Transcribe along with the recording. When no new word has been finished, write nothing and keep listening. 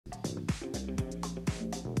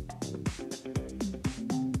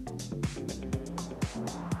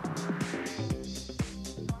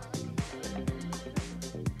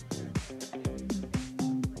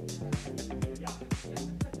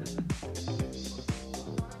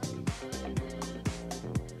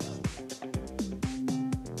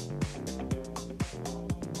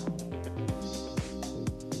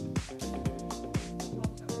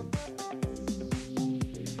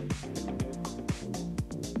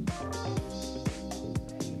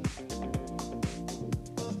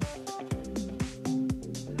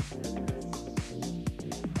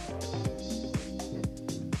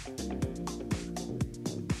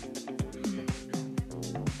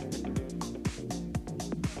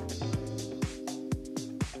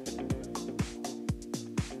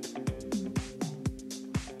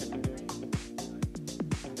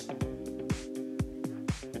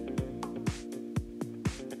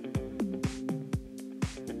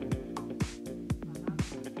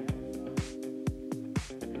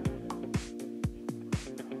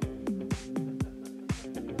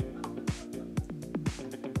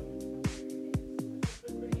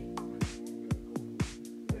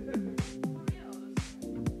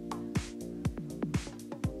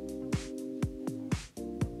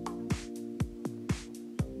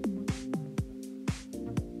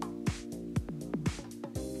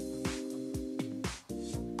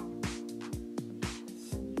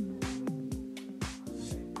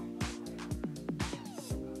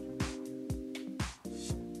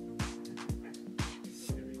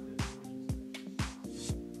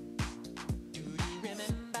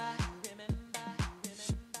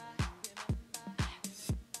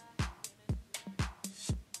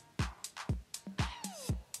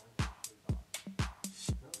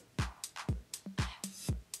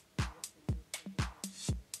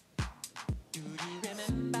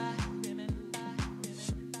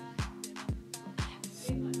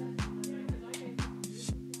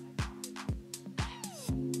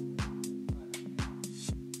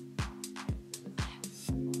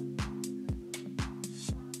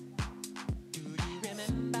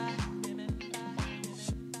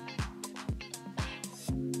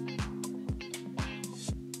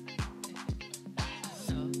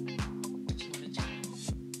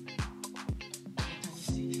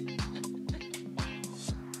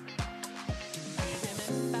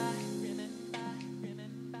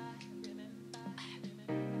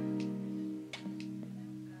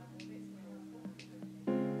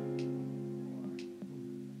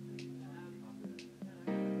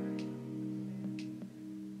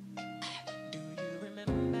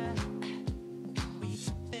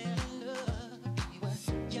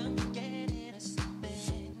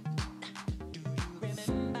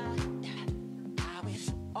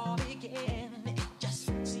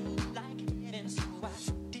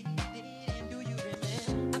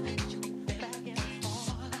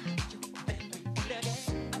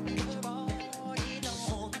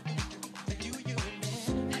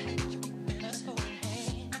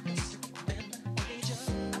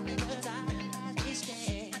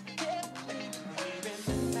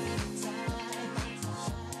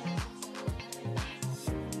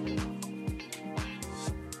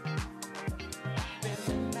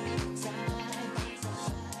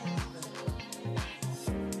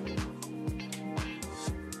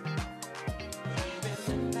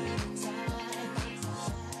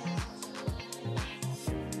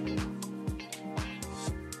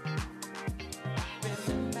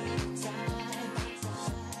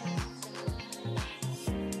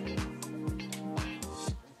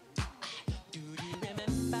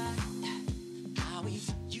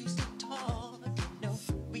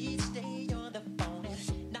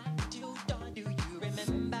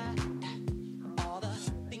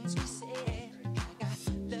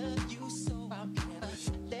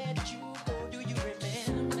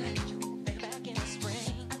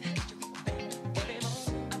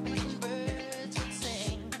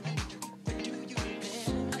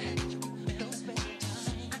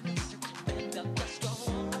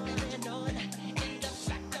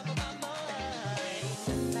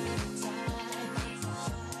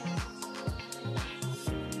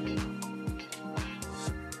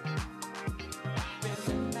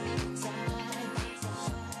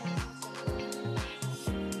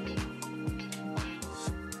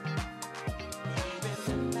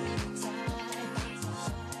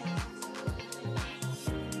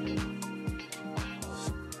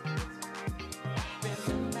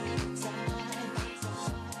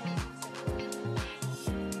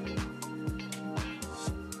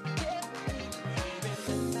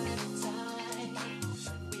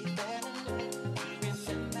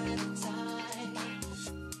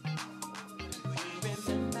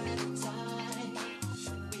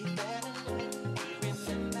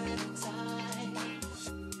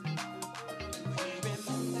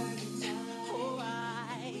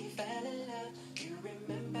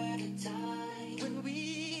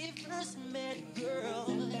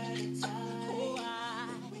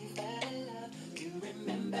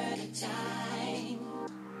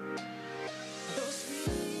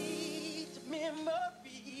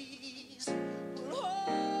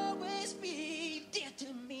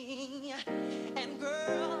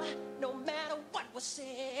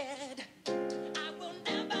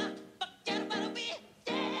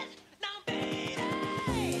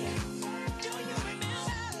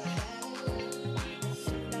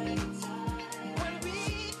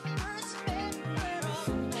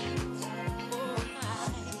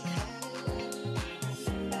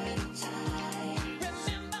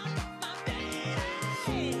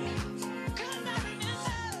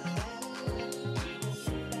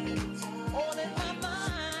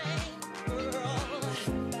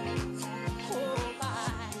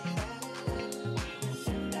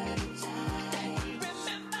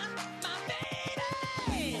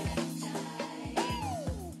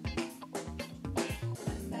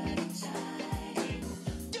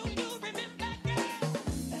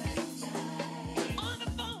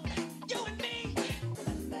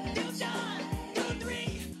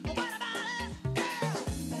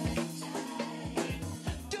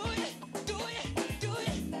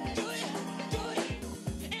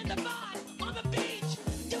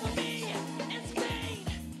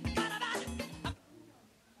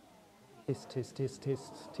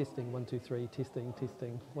Testing 1 2 3, testing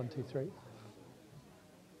 1 2 3.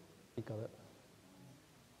 You got it.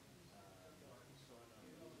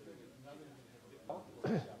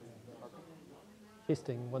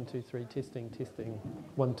 Testing 1 2 3, testing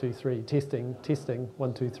 1 2 3, testing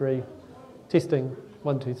 1 2 3, testing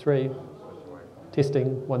 1 2 3,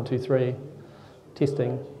 testing 1 2 3,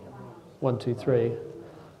 testing 1 2 3,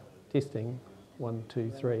 testing 1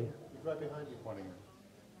 2 3. He's right behind you.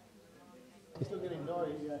 He's still getting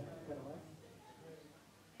noise.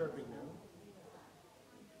 Chirping now.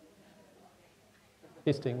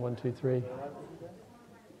 Testing 1 2 3.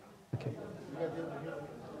 Okay.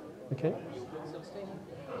 Okay.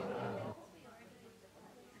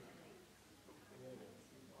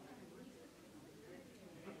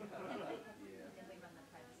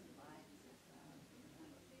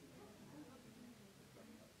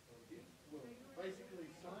 Basically,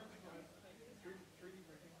 science has 3D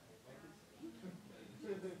printing.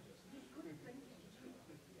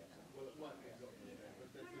 Well, it might be exactly that, but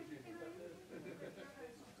that's the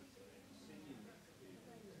genius.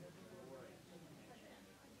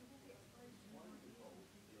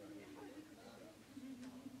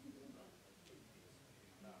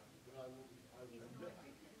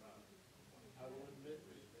 I will admit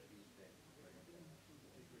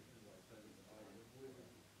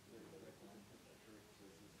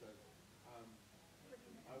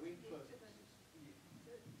I went first.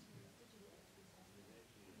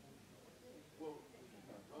 Well,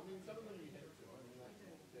 I mean, some of them you have to. I mean,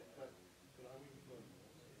 but I went for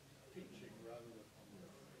teaching rather than.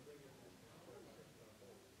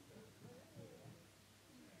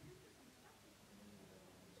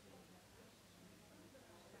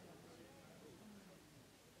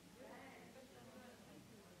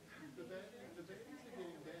 The babies are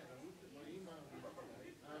getting bad. I looked at my email yesterday.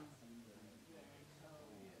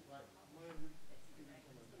 Like my original injury.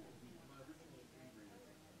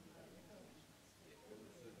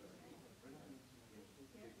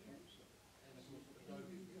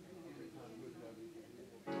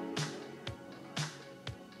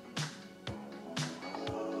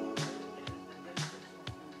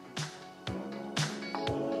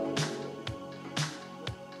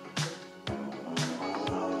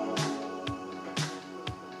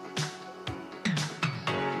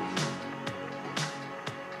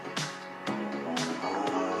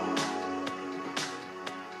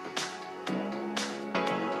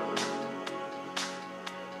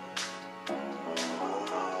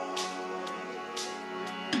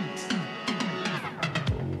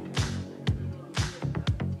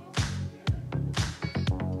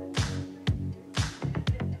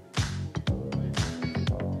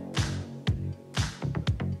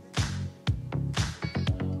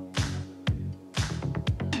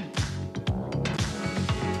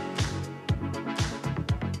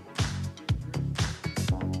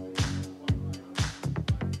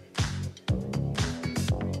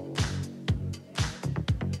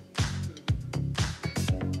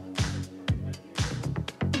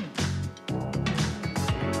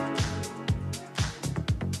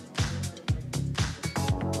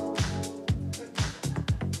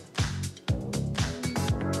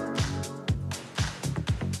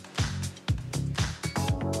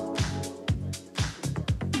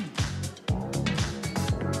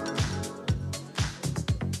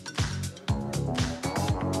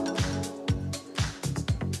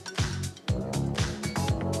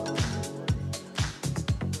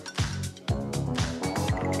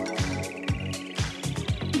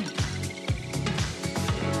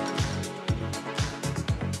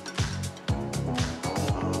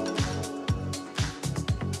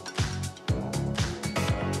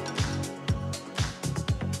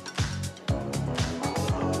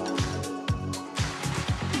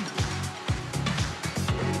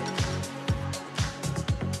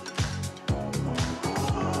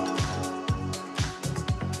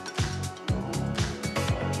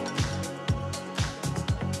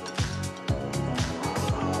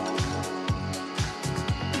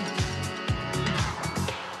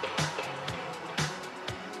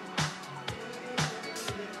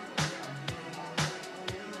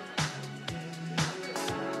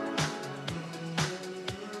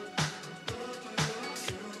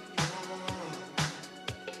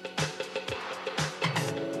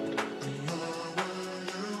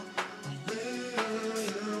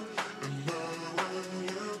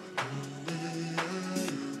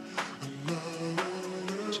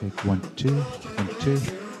 Check 1 2 1 2.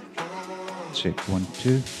 Check 1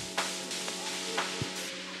 2.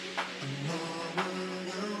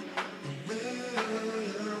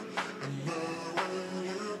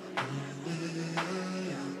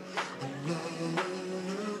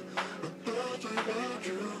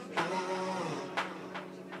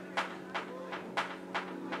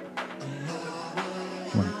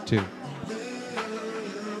 1, 2.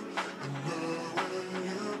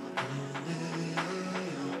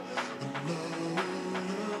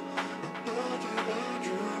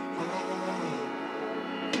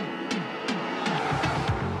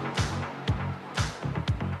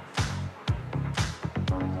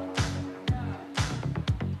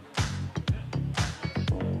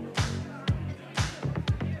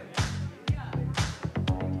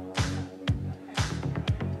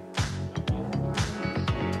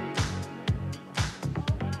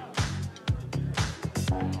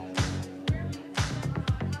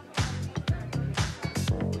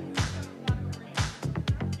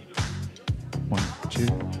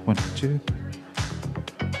 One, two.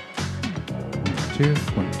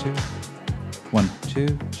 1, 2. 1,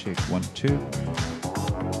 2. Check 1, 2.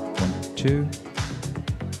 1, 2.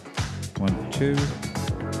 1, 2.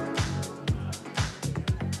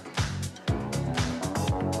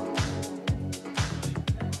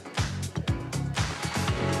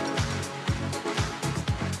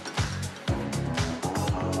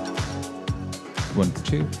 1,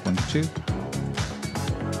 2. 1, 2.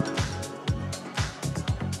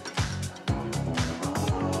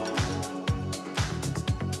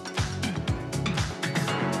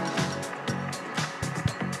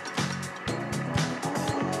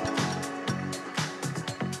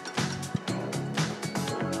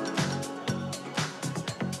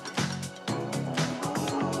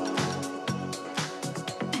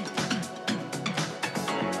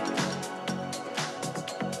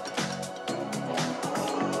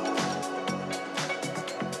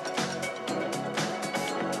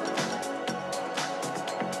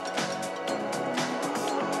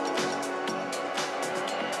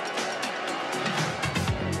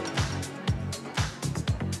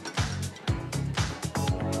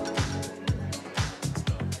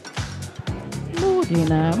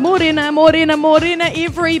 Morena,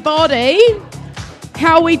 everybody.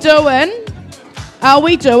 How are we doing? Are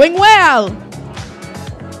we doing well?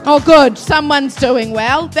 Oh, good. Someone's doing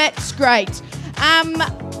well. That's great.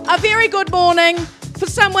 A very good morning. For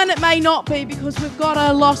someone it may not be because we've got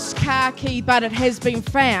a lost car key, but it has been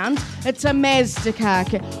found. It's a Mazda car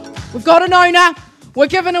key. We've got an owner. We're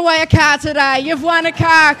giving away a car today. You've won a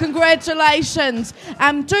car. Congratulations.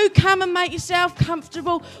 Do come and make yourself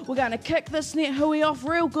comfortable. We're going to kick this NetHui off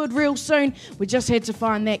real good real soon. We just had to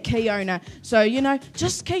find that key owner. So,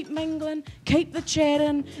 just keep mingling, keep the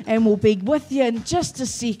chatting, and we'll be with you in just a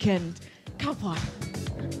second. Ka pai.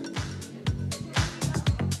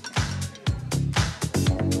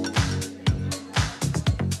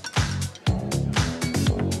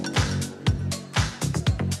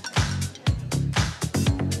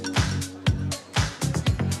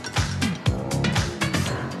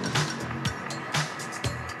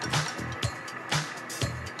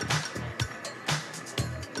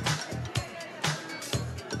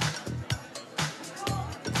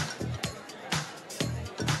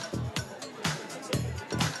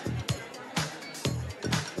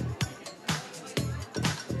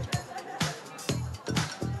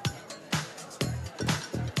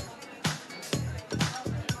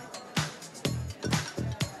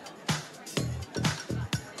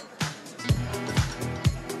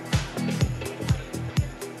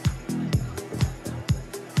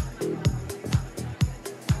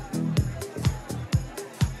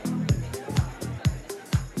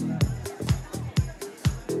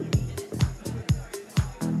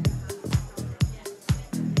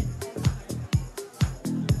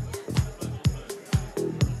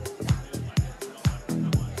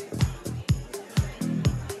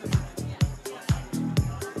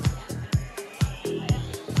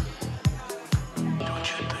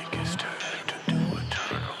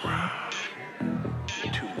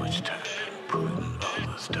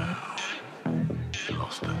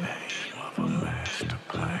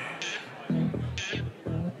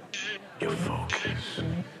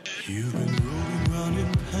 You've been rolling around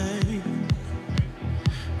in pain,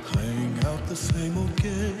 playing out the same old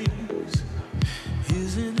games.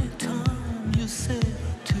 Isn't it time you said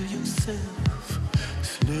to yourself,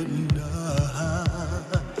 Slipknot,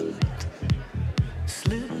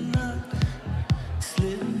 Slipknot,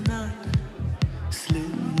 Slipknot,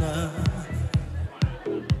 Slipknot,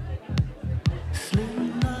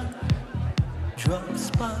 Slipknot, drop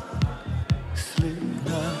spot,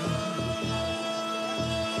 Slipknot.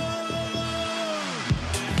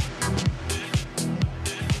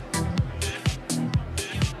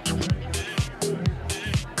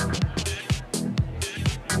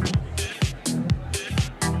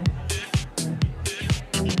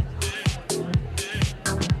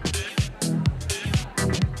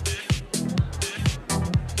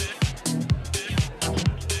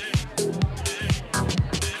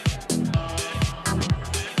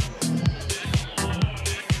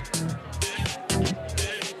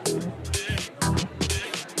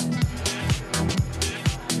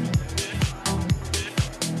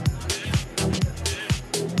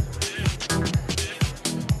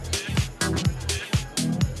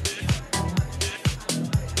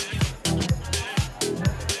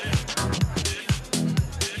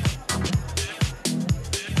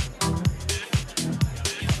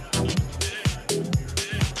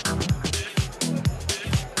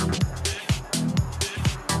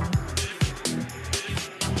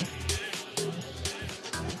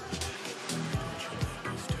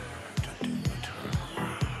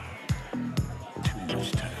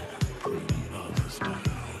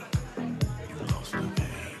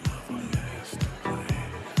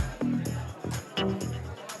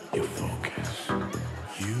 your focus.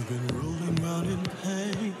 You've been rolling around in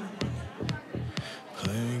pain,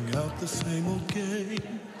 playing out the same old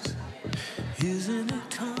games. Isn't it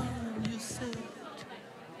time you said?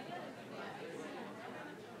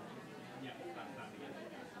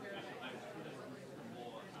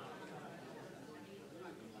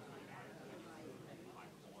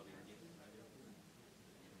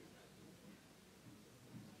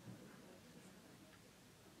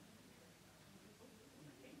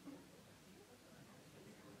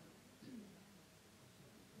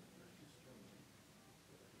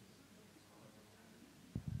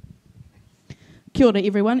 Kia ora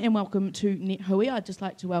everyone and welcome to NetHui. I'd just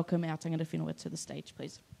like to welcome our tangata whenua to the stage,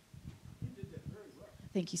 please. You did that very well.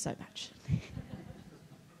 Thank you so much.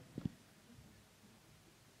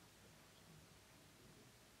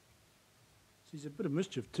 She's a bit of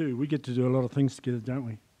mischief too. We get to do a lot of things together, don't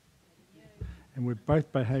we? Yeah. And we're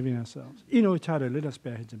both behaving ourselves. Ino tātou, let us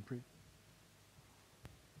bow our heads in prayer.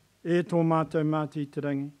 E tō mātou māti te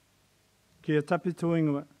rangi, kia tape tō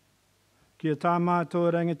ingoa, kia tā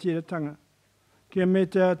mātou rangatiratanga, kia me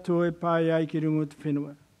te ato e pai ai ki rungo te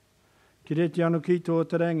whenua. Ki reti anu ki tō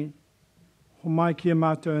te rangi, ho mai kia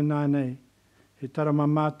mātou nānei, he tarama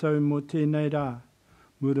mātou mō tēnei rā,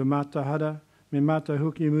 mura mātou hara, me mātou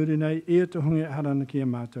hoki muri nei, e te hongi harana kia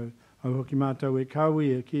mātou, au hoki mātou e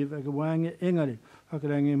kawi e kia whakawange engari,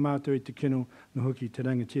 whakarangi mātou i te kino, no hoki te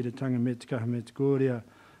rangatiratanga me te kaha me te kōrea,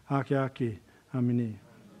 ake ake, amine.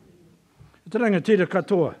 Te rangatira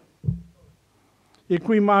katoa, e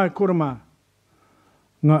kui mai koroma,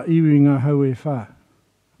 ngā iwi ngā hau e whā.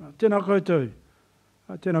 Tēnā koutou,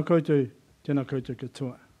 tēnā koutou, tēnā koutou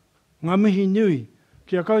katoa. Ngā mihi nui,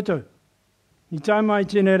 kia koutou. I tai mai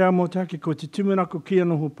tēnei rā mō take ko te tumunako kia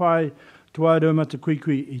noho pai tua raumata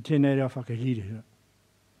kuikui i tēnei rā whakahirihira.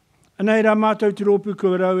 Anei rā mātou te rōpu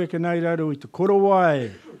kua rau e ka nei raro i te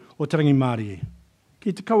korowai o Tarangi Māori e.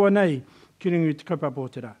 Ki te kaua nei, ki ringu i te kaupapa o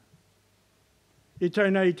te rā. E tau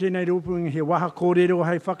nei tēnei rōpunga he waha kōrero,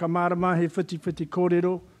 hei whakamārama, he whiti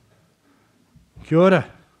kōrero. Kia ora.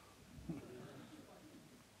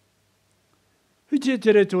 Hutia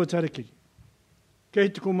te re tō tariki. Kei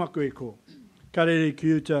te komaku e kō. Karere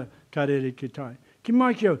ki uta, karere ki tai. Ki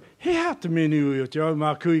mai ki au, he hata menu o te au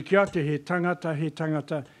mā kui ki ate he tangata,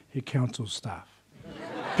 he council staff.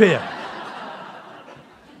 Pea.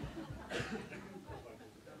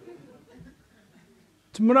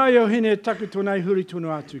 Te marae au hene taku tōnei huri tonu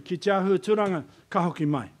atu, ki te ahua turanga, ka hoki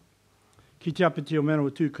mai. Ki te apiti o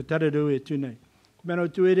Manawatu, ka tararu e tūnei. Ko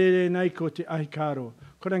Manawatu e rere nei ko te ahikaro,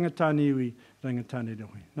 ko rangatāne iwi, rangatāne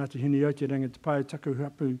rohi. Nā te hini au te rangatāpai taku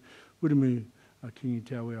hapu, urumu, kingi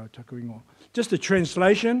te awe au taku ingoa. Just a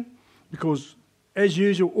translation, because as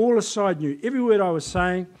usual, all the side knew every word I was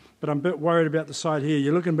saying, but I'm a bit worried about the side here.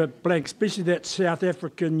 You're looking a bit blank, especially that South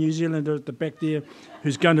African New Zealander at the back there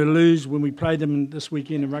who's going to lose when we play them this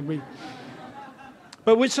weekend in rugby.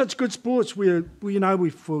 But we're such good sports, we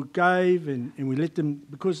forgave and we let them,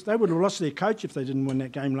 because they would have lost their coach if they didn't win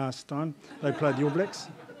that game last time they played the All Blacks.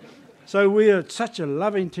 So we are such a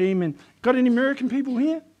loving team. And got any American people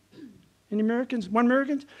here? Any Americans? One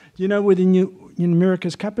Americans? Do you know where the new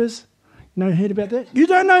America's Cup is? You know, heard about that? You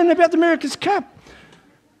don't know about the America's Cup?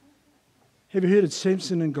 Have you heard of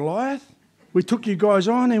Samson and Goliath? We took you guys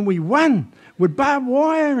on and we won with barbed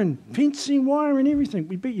wire and fencing wire and everything.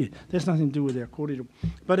 We beat you. That's nothing to do with our kōrero.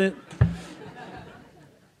 But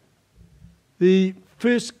the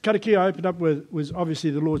first karakia I opened up with was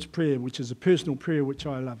obviously the Lord's Prayer, which is a personal prayer which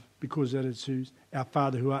I love because that is our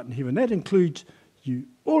Father who art in heaven. That includes you,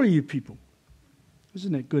 all of you people.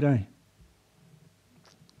 Isn't that good, eh?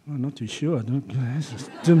 I'm not too sure. This is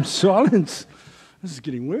dim silence. This is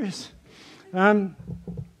getting worse. And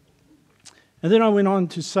then I went on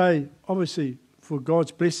to say, obviously, for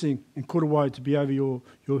God's blessing and korowai to be over your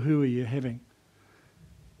hui you're having.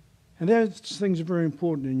 And those things are very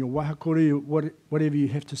important in your wahakori, whatever you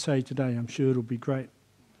have to say today. I'm sure it'll be great.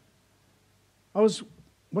 I was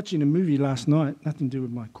watching a movie last night, nothing to do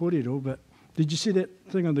with my kōrero, but did you see that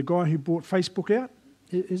thing on the guy who bought Facebook out?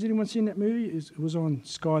 Has anyone seen that movie? It was on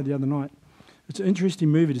Sky the other night. It's an interesting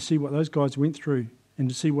movie to see what those guys went through and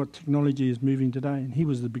to see what technology is moving today. And he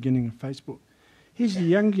was the beginning of Facebook. He's the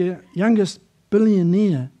youngest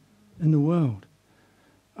billionaire in the world.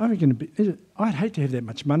 I'd hate to have that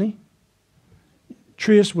much money.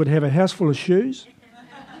 Trius would have a house full of shoes.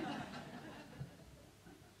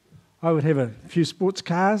 I would have a few sports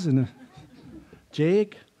cars and a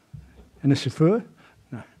Jag and a chauffeur.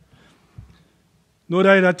 No. Nō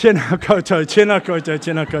reira, tēnā koutou, tēnā koutou,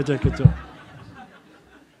 tēnā koutou katoa.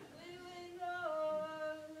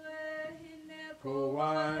 Ko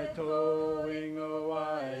wai tō ingoa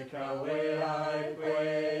e ka wehai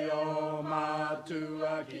koe o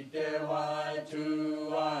mātua ki te wai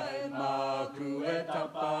tuai māku e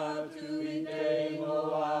tapatu i te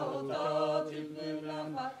ingoa o tō tipuna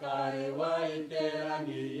makae wai te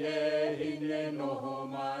rangi e hine noho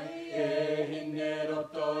mai e hine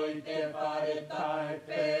roto i te whare tai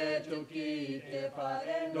pē tuki i te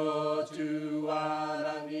whare no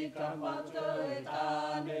tuarangi ka mato e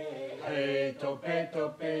tāne hei tope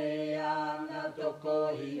tope ana toko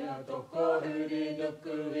hia toko huri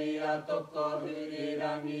nuku hia toko huri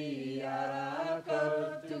rangi ara ko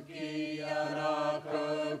tuki ara ko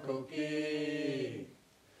kuki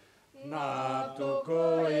nā toko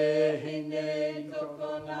e hine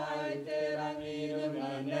toko nai te rangi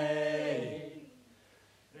luna nei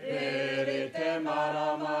Rere te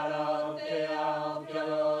mara mara o te ao te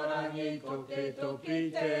orangi tope topi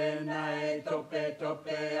tēnei tope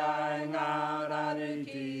tope ai ngā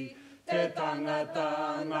rariki te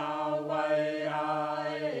tangata ngā wai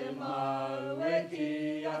ai e mau e ki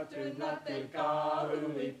atu na te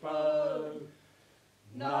kāhu i pau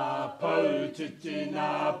Nā pou titi,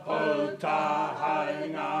 nā pou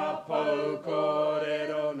tāhai, ngā pou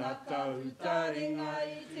kōrero, nā tau taringa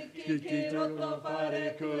i te kiki roto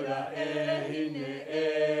whare kura e hine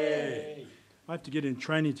e. I have to get in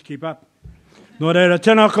training to keep up. Nō reira,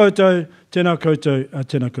 tēnā koutou, tēnā koutou,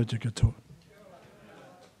 tēnā koutou katoa.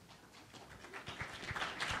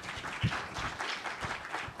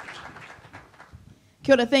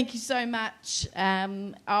 Kia ora, thank you so much.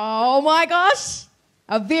 Oh my gosh.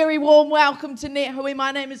 A very warm welcome to NetHui.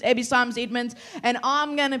 My name is Abby Symes-Edmonds, and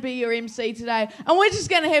I'm going to be your MC today. And we're just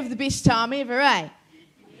going to have the best time ever, eh?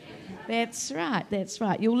 That's right, that's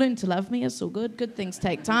right. You'll learn to love me, it's all good. Good things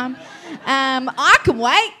take time. I can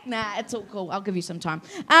wait. Nah, it's all cool. I'll give you some time.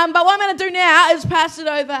 But what I'm going to do now is pass it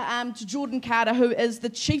over to Jordan Carter, who is the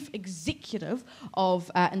Chief Executive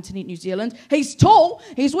of Internet New Zealand. He's tall.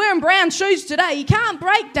 He's wearing brown shoes today. He can't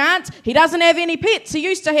break dance. He doesn't have any pets. He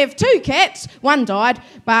used to have 2 cats. One died,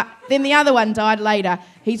 but then the other one died later.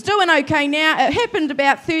 He's doing okay now. It happened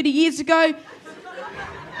about 30 years ago.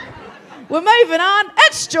 We're moving on.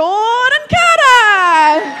 It's Jordan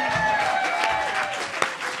Carter.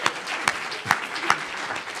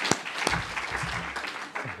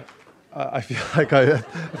 I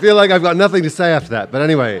feel like I've got nothing to say after that. But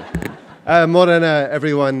anyway, morena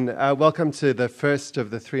everyone. Welcome to the first of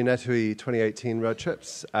the 3 NetHui 2018 road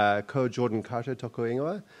trips. Ko Jordan Carter toko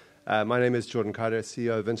ingoa. My name is Jordan Carter,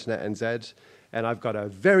 CEO of Internet NZ, and I've got a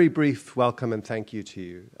very brief welcome and thank you to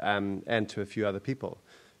you and to a few other people.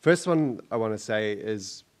 First one I want to say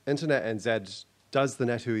is Internet NZ does the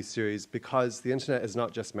NetHui series because the internet is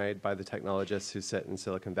not just made by the technologists who sit in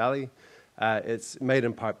Silicon Valley. It's made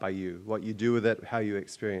in part by you, what you do with it, how you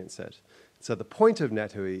experience it. So the point of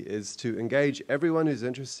NetHui is to engage everyone who's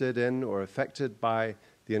interested in or affected by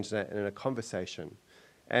the internet in a conversation.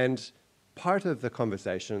 And part of the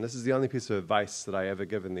conversation, and this is the only piece of advice that I ever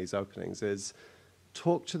give in these openings, is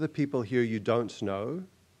talk to the people here you don't know,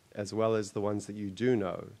 as well as the ones that you do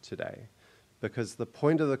know today. Because the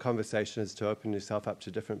point of the conversation is to open yourself up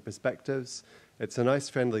to different perspectives. It's a nice,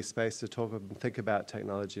 friendly space to talk and think about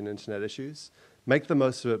technology and internet issues. Make the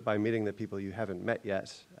most of it by meeting the people you haven't met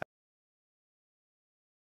yet.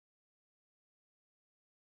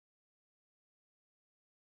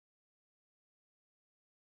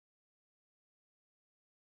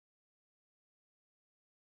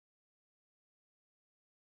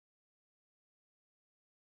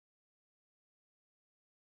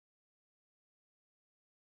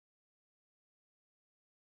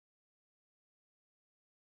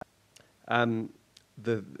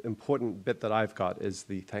 The important bit that I've got is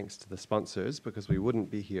the thanks to the sponsors, because we wouldn't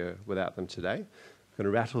be here without them today. I'm going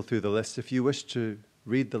to rattle through the list. If you wish to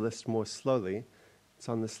read the list more slowly, it's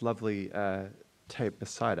on this lovely tape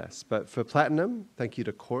beside us. But for Platinum, thank you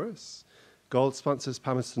to Chorus. Gold sponsors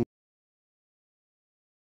Palmerston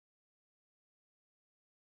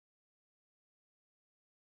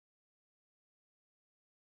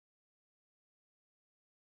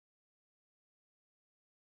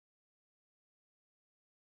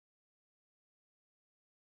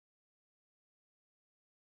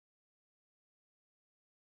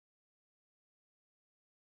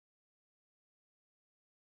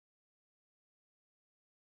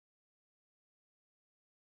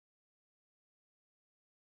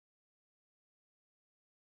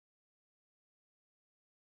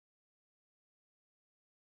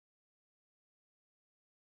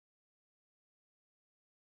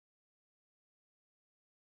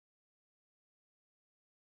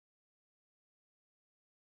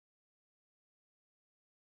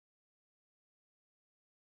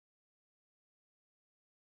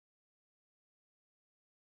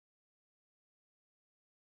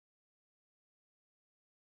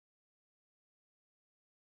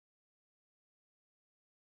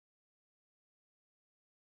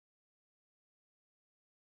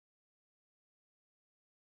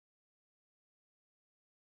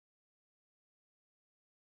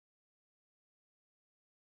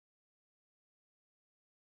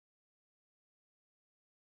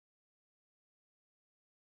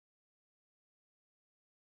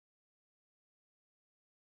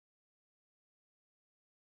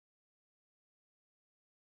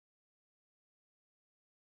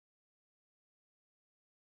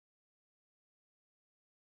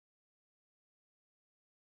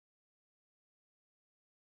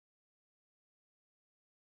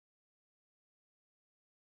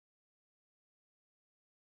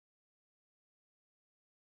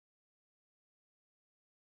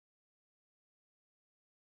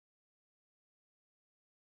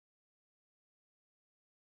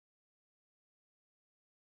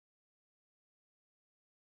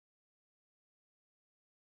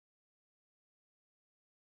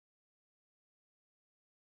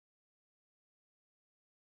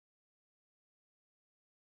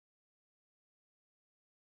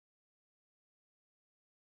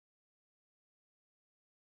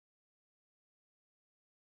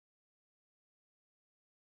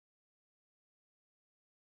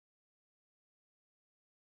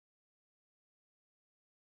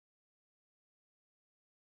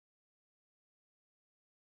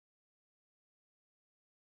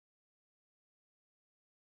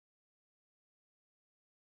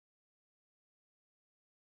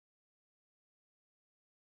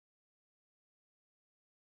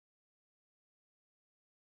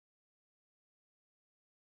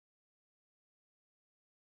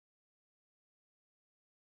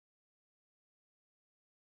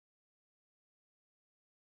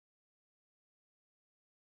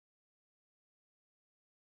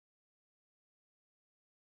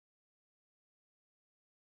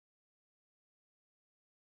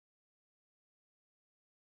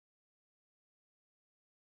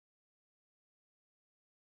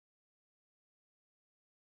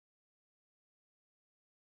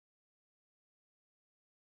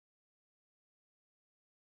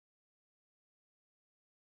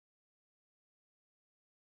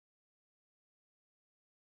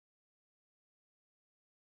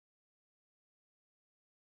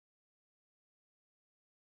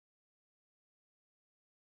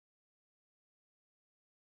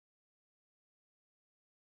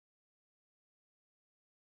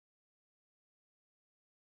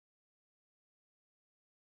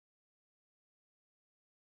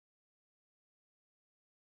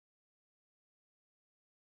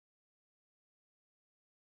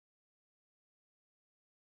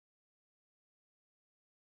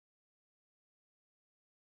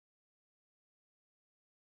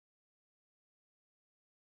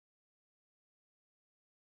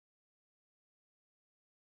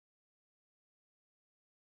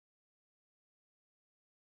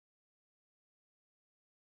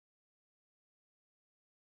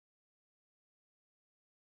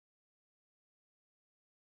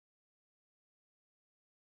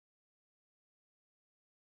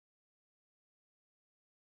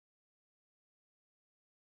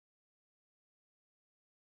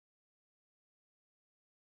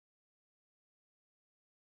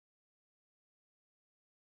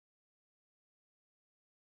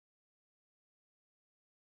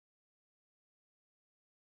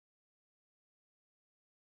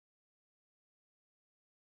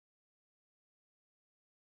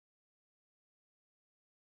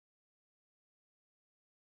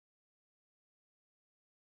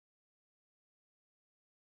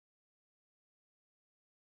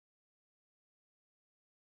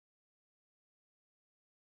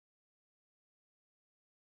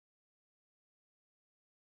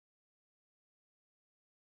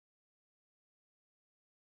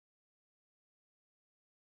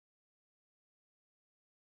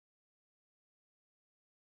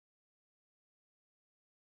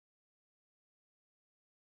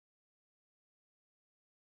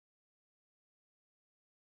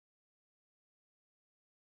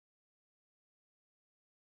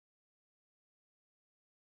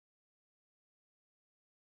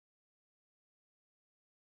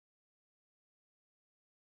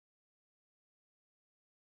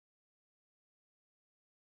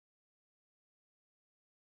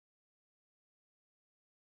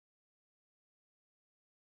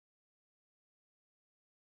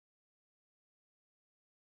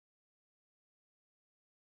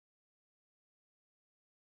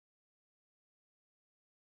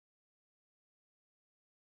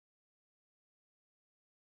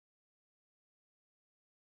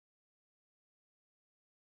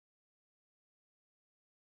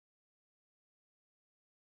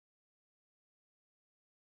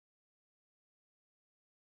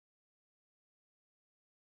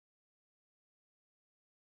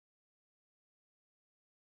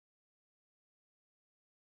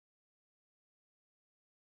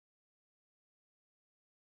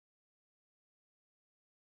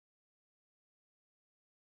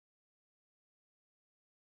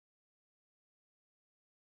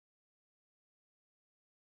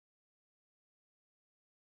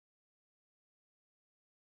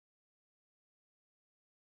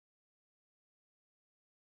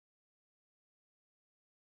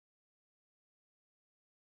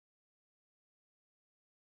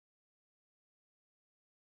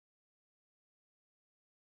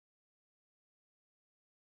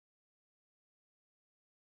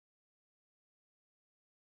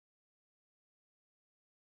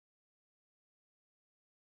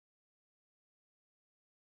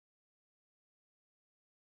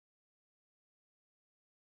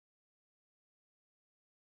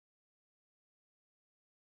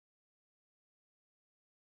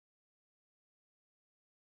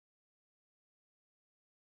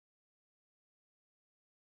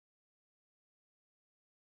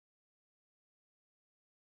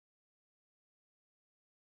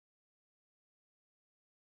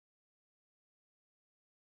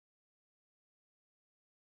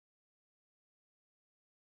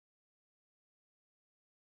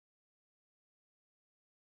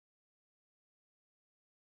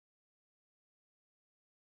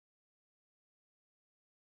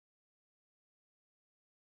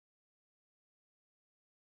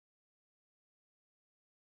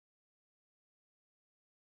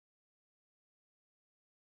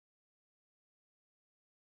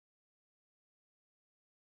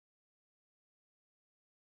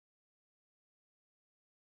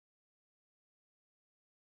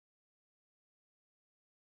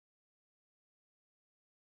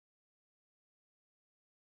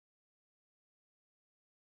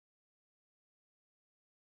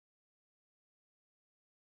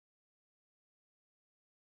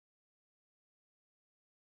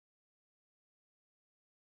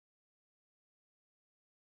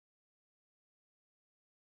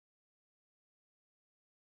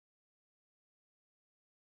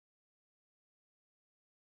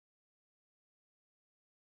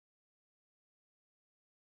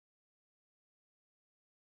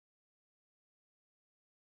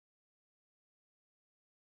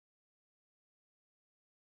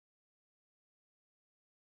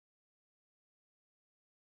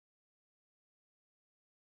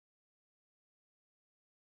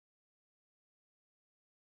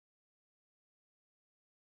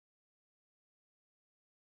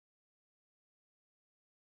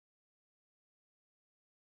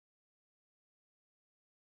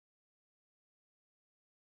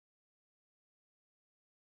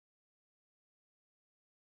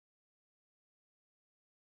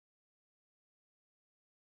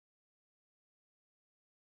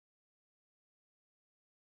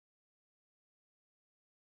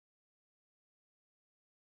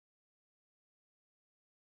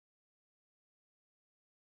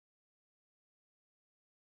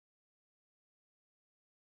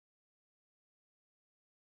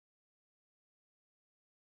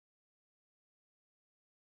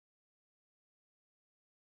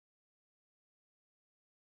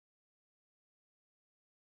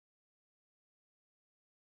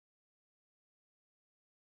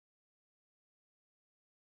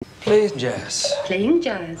Playing jazz. Playing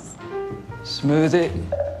jazz. Smoothie.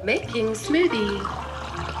 Making smoothie.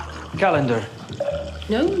 Calendar.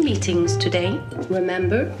 No meetings today.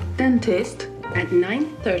 Remember, dentist at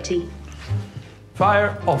 9:30.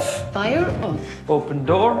 Fire off. Fire off. Open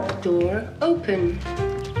door. Door open.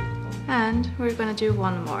 And we're gonna do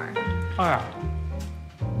one more. Oh, yeah.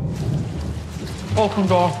 Open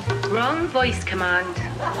door. Wrong voice command.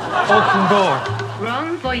 Open door.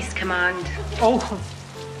 Wrong voice command. Open.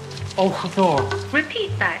 Open door.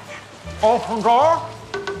 Repeat that. Open door.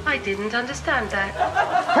 I didn't understand that.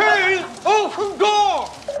 Hey! Open door!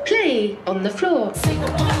 Play on the floor.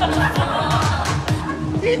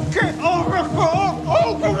 Get over the door!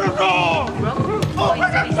 Open the door! Wrong voice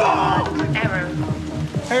command. Error.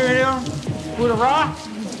 Hey there. With a rock?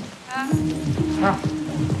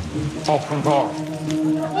 Open door.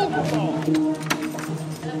 Open door.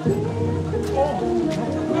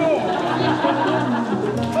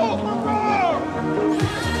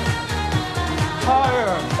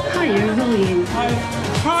 Higher. Higher volume. Higher.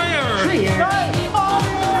 Higher.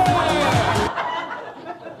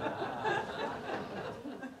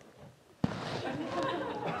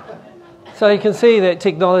 So you can see that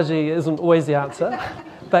technology isn't always the answer,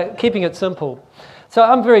 but keeping it simple. So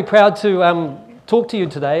I'm very proud to talk to you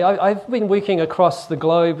today. I've been working across the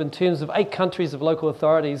globe in terms of 8 countries of local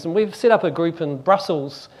authorities, and we've set up a group in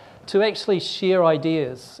Brussels to actually share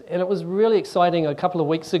ideas. And it was really exciting a couple of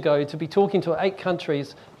weeks ago to be talking to 8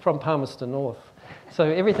 countries from Palmerston North. So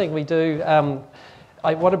everything we do,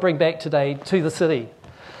 I want to bring back today to the city.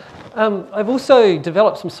 I've also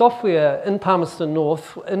developed some software in Palmerston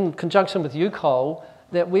North in conjunction with UCOL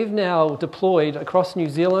that we've now deployed across New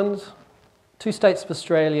Zealand, 2 states of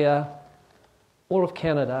Australia, all of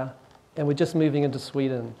Canada, and we're just moving into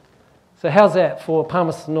Sweden. So how's that for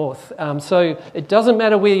Palmerston North? So it doesn't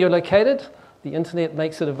matter where you're located, the internet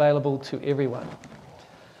makes it available to everyone.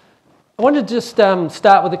 I wanted to just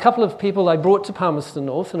start with a couple of people I brought to Palmerston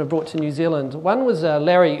North and I brought to New Zealand. One was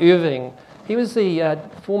Larry Irving. He was the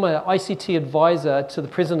former ICT advisor to the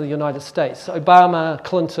President of the United States, Obama,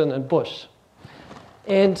 Clinton, and Bush.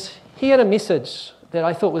 And he had a message that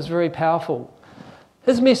I thought was very powerful.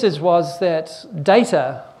 His message was that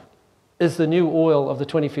data is the new oil of the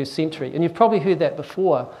 21st century. And you've probably heard that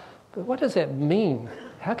before. But what does that mean?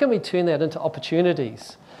 How can we turn that into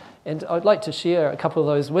opportunities? And I'd like to share a couple of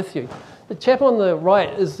those with you. The chap on the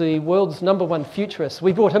right is the world's #1 futurist.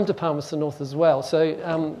 We brought him to Palmerston North as well.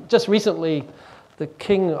 So just recently, the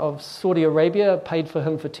King of Saudi Arabia paid for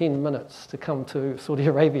him for 10 minutes to come to Saudi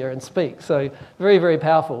Arabia and speak. So very, very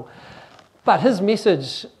powerful. But his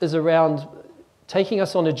message is around taking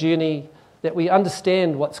us on a journey that we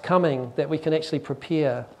understand what's coming, that we can actually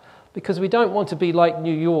prepare. Because we don't want to be like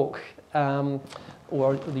New York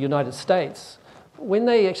or the United States. When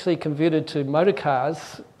they actually converted to motor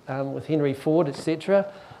cars with Henry Ford, etc.,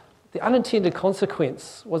 the unintended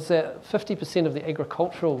consequence was that 50% of the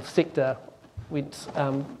agricultural sector went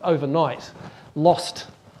overnight, lost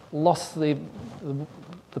the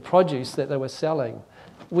produce that they were selling.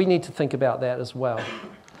 We need to think about that as well.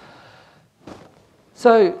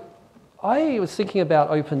 So I was thinking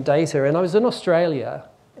about open data, and I was in Australia,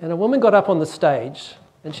 and a woman got up on the stage,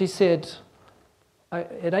 and she said,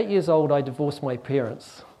 at 8 years old, I divorced my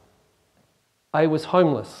parents. I was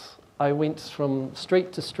homeless. I went from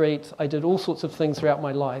street to street. I did all sorts of things throughout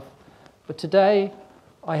my life. But today,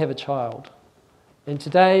 I have a child. And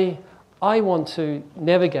today, I want to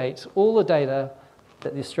navigate all the data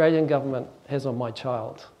that the Australian government has on my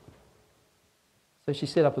child. So she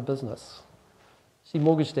set up a business. She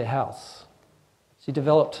mortgaged her house. She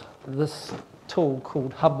developed this tool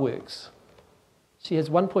called HubWorks. She has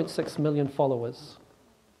 1.6 million followers.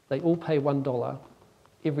 They all pay $1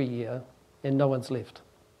 every year, and no one's left.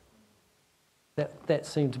 That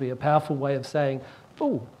seemed to be a powerful way of saying,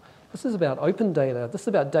 oh, this is about open data. This is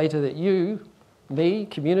about data that you, me,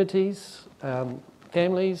 communities,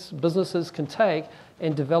 families, businesses can take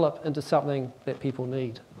and develop into something that people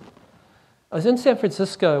need. I was in San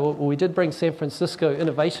Francisco, or we did bring San Francisco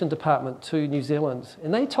Innovation Department to New Zealand,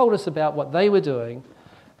 and they told us about what they were doing.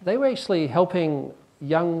 They were actually helping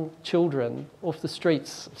young children off the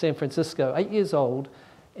streets of San Francisco, 8 years old,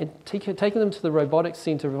 and taking them to the robotics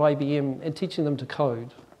center of IBM and teaching them to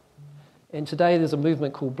code. And today there's a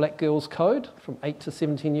movement called Black Girls Code from 8 to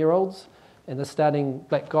 17-year-olds, and they're starting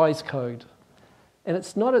Black Guys Code. And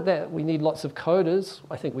it's not that we need lots of coders,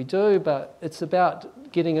 I think we do, but it's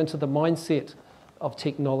about getting into the mindset of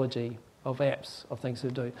technology, of apps, of things to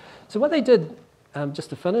do. So what they did, just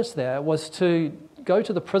to finish there, was to go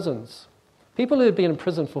to the prisons. People who had been in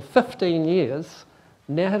prison for 15 years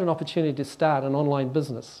now had an opportunity to start an online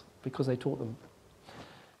business. because they taught them.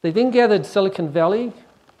 They then gathered Silicon Valley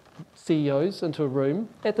CEOs into a room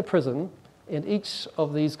at the prison, and each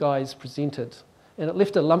of these guys presented. And it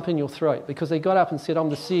left a lump in your throat because they got up and said, I'm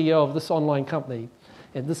the CEO of this online company,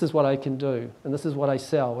 and this is what I can do, and this is what I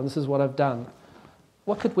sell, and this is what I've done.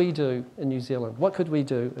 What could we do in New Zealand? What could we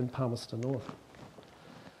do in Palmerston North?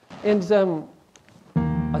 And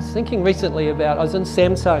I was thinking recently about, I was in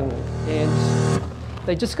Samsung, and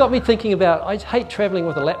they just got me thinking about, I hate travelling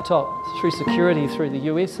with a laptop through security through the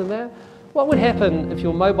US and that. What would happen if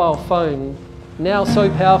your mobile phone, now so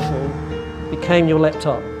powerful, became your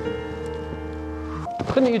laptop?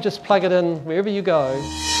 Couldn't you just plug it in wherever you go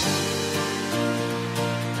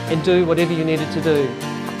and do whatever you needed to do?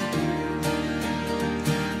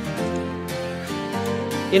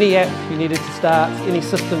 Any app you needed to start, any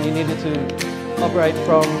system you needed to operate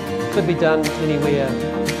from, could be done anywhere,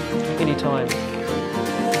 anytime.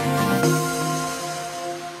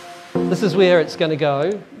 This is where it's going to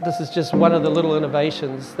go. This is just one of the little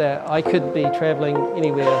innovations that I could be travelling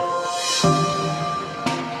anywhere.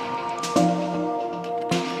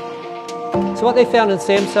 So what they found in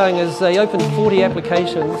Samsung is they opened 40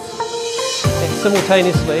 applications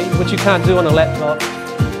simultaneously, which you can't do on a laptop.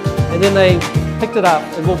 And then they picked it up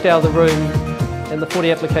and walked out of the room, and the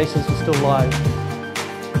 40 applications were still live.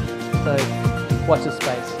 So watch this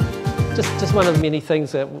space. Just one of the many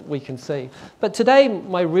things that we can see. But today,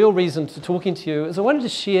 my real reason for talking to you is I wanted to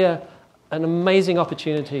share an amazing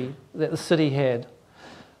opportunity that the city had.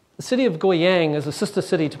 The city of Goyang is a sister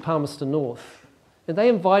city to Palmerston North, and they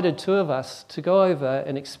invited two of us to go over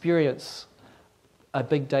and experience a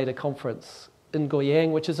big data conference in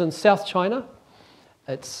Goyang, which is in South China.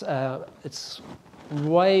 It's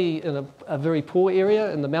way in a very poor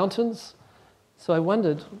area in the mountains, so I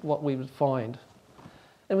wondered what we would find.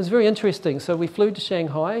 It was very interesting. So we flew to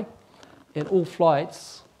Shanghai, and all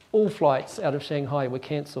flights out of Shanghai were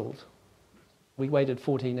cancelled. We waited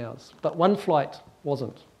 14 hours, but one flight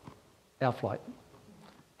wasn't, our flight.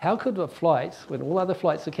 How could a flight, when all other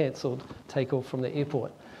flights are cancelled, take off from the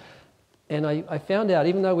airport? And I found out,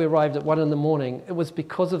 even though we arrived at 1 in the morning, it was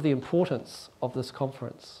because of the importance of this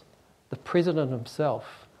conference. The president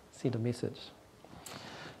himself sent a message.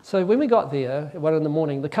 So when we got there at 1 in the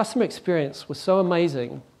morning, the customer experience was so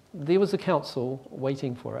amazing. There was a council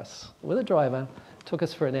waiting for us with a driver. It took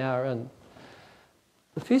us for an hour in.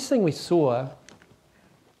 The first thing we saw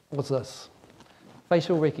was this,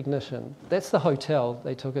 facial recognition. That's the hotel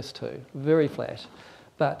they took us to, very flash.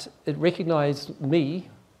 But it recognised me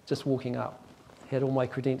just walking up, had all my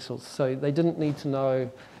credentials. So they didn't need to know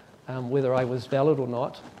whether I was valid or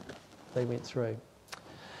not. They went through.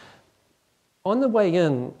 On the way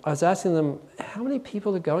in, I was asking them, how many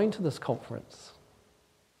people are going to this conference?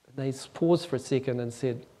 And they paused for a second and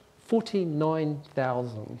said,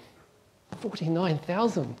 49,000.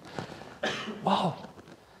 49,000. Wow.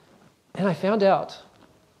 And I found out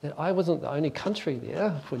that I wasn't the only country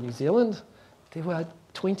there for New Zealand. There were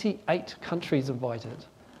 28 countries invited,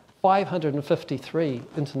 553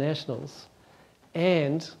 internationals,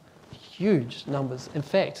 and huge numbers. In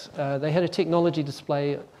fact, they had a technology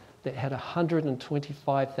display that had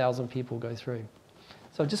 125,000 people go through.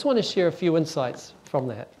 So I just want to share a few insights from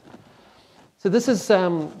that. So this is,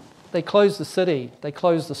 they closed the city, they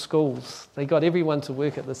closed the schools, they got everyone to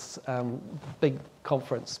work at this big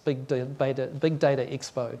conference, Big Data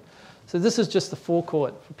Expo. So this is just the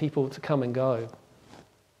forecourt for people to come and go.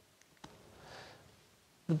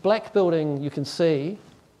 The black building you can see,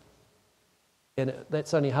 and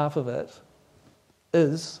that's only half of it,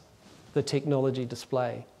 is the technology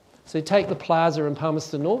display. So you take the plaza in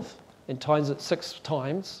Palmerston North and times it 6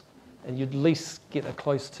 times, and you'd at least get it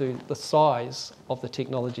close to the size of the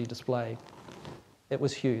technology display. It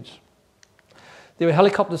was huge. There were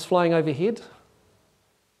helicopters flying overhead,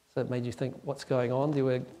 so it made you think, what's going on? There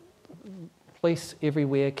were police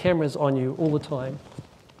everywhere, cameras on you all the time,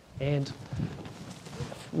 and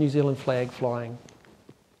New Zealand flag flying.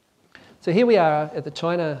 So here we are at the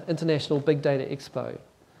China International Big Data Expo.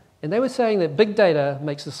 And they were saying that big data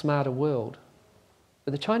makes a smarter world.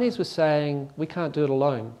 But the Chinese were saying, we can't do it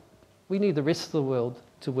alone. We need the rest of the world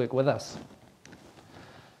to work with us.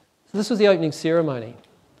 So this was the opening ceremony.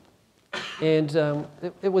 And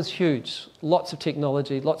it was huge. Lots of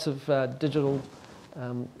technology, lots of digital,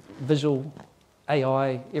 visual,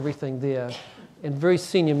 AI, everything there. And very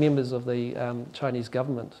senior members of the Chinese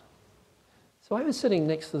government. So I was sitting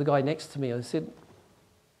next to the guy next to me. I said,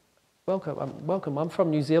 welcome, I'm from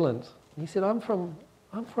New Zealand. He said, I'm from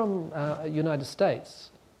United States,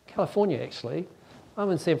 California actually. I'm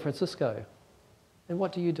in San Francisco. And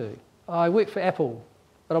what do you do? I work for Apple,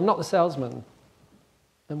 but I'm not the salesman.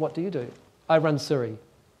 And what do you do? I run Siri.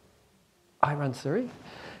 I run Siri?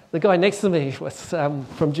 The guy next to me was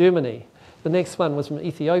from Germany. The next one was from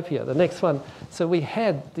Ethiopia. The next one. So we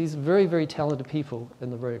had these very, very talented people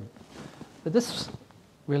in the room. But this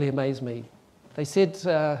really amazed me. They said,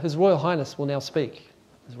 His Royal Highness will now speak.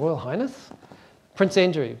 His Royal Highness? Prince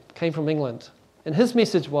Andrew came from England. And his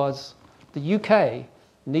message was, the UK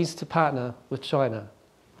needs to partner with China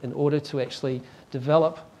in order to actually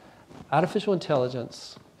develop artificial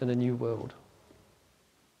intelligence in a new world.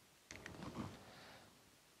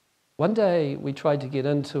 One day we tried to get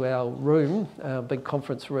into our room, our big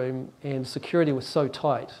conference room, and security was so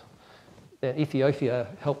tight that Ethiopia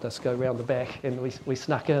helped us go round the back and we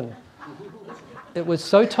snuck in. It was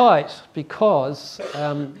so tight because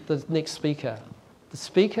the next speaker,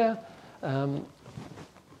 who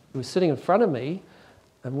was sitting in front of me,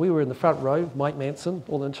 and we were in the front row, Mike Manson,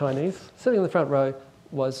 all in Chinese, sitting in the front row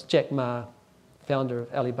was Jack Ma, founder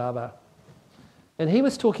of Alibaba. And he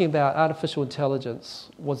was talking about artificial intelligence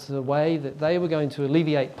was the way that they were going to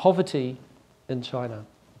alleviate poverty in China.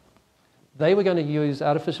 They were going to use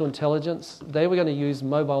artificial intelligence, they were going to use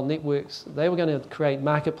mobile networks, they were going to create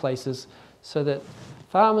marketplaces so that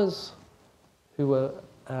farmers who were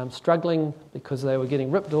struggling because they were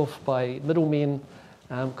getting ripped off by middlemen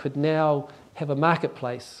could now have a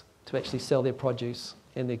marketplace to actually sell their produce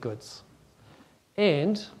and their goods.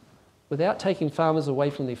 And without taking farmers away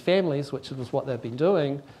from their families, which was what they've been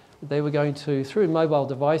doing, they were going to, through mobile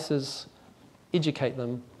devices, educate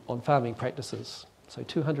them on farming practices. So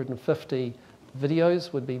 250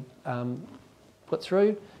 videos would be put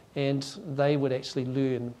through, and they would actually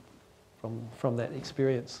learn from that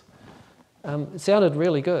experience. It sounded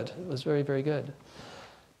really good. It was very, very good.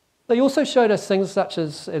 They also showed us things such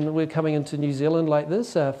as, and we're coming into New Zealand like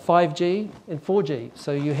this, 5G and 4G.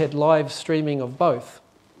 So you had live streaming of both.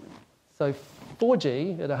 So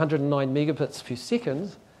 4G at 109 megabits per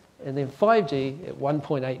second, and then 5G at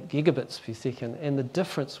 1.8 gigabits per second. And the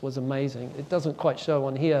difference was amazing. It doesn't quite show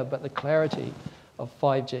on here, but the clarity of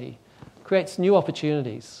 5G creates new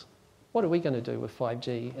opportunities. What are we going to do with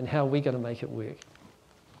 5G, and how are we going to make it work?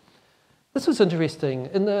 This was interesting.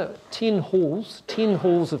 In the 10 halls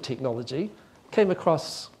of technology, came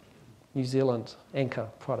across New Zealand Anchor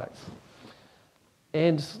products.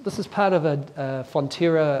 And this is part of a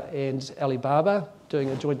Fonterra and Alibaba doing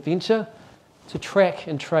a joint venture to track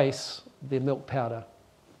and trace their milk powder.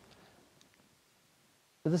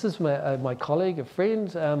 So this is my colleague, a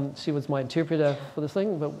friend. She was my interpreter for this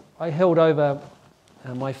thing, but I held over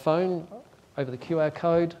my phone over the QR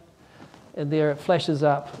code, and there it flashes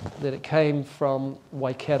up that it came from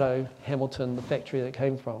Waikato, Hamilton, the factory that it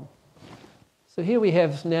came from. So here we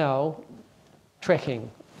have now tracking,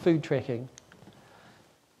 food tracking.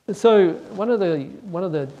 And so one of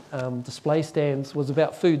the display stands was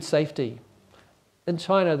about food safety. In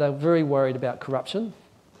China, they're very worried about corruption,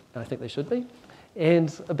 and I think they should be,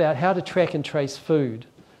 and about how to track and trace food.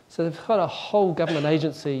 So they've got a whole government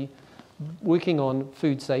agency working on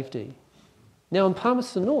food safety. Now in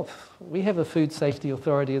Palmerston North, we have a food safety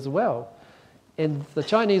authority as well. And the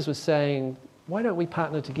Chinese were saying, why don't we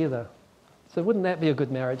partner together? So wouldn't that be a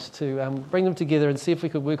good marriage to bring them together and see if we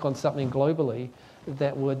could work on something globally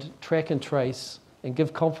that would track and trace and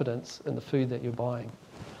give confidence in the food that you're buying?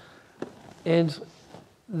 And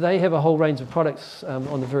they have a whole range of products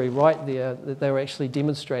on the very right there that they were actually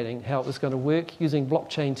demonstrating how it was going to work using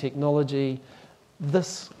blockchain technology.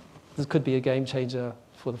 This could be a game changer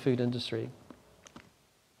for the food industry.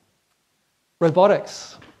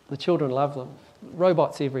 Robotics, the children love them.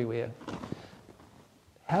 Robots everywhere.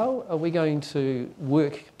 How are we going to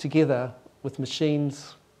work together with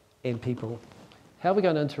machines and people? How are we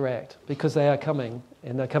going to interact? Because they are coming,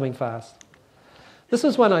 and they're coming fast. This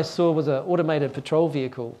is one I saw was an automated patrol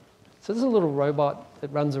vehicle. So this is a little robot that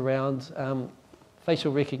runs around,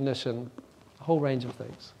 facial recognition, a whole range of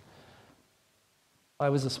things. I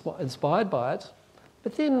was inspired by it,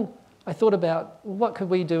 but then I thought about what could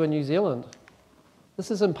we do in New Zealand? This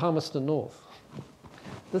is in Palmerston North.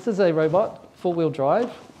 This is a robot, four-wheel drive,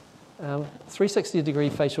 360-degree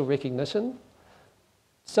facial recognition,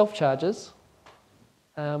 self-charges,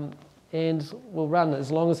 and will run as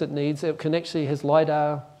long as it needs. It can actually has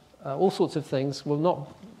LiDAR, all sorts of things, will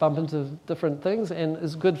not bump into different things, and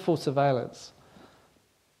is good for surveillance.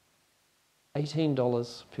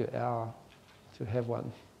 $18 per hour to have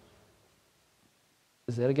one.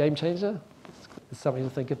 Is that a game changer? It's something to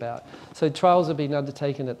think about. So trials are being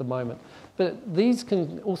undertaken at the moment. But these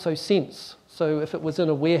can also sense. So if it was in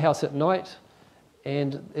a warehouse at night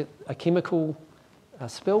and a chemical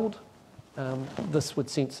spilled, this would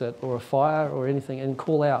sense it, or a fire or anything, and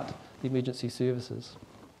call out the emergency services.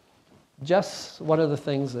 just one of the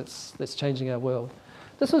things that's changing our world.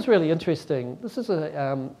 This was really interesting. This is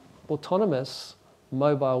an autonomous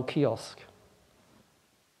mobile kiosk.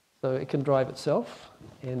 So it can drive itself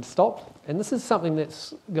and stop. And this is something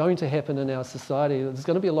that's going to happen in our society. There's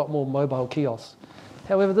going to be a lot more mobile kiosks.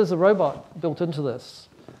 However, there's a robot built into this.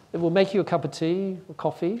 It will make you a cup of tea or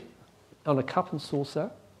coffee on a cup and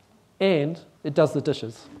saucer, and it does the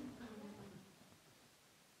dishes.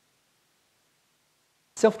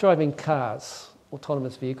 Self-driving cars,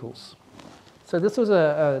 autonomous vehicles. So this was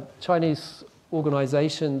a Chinese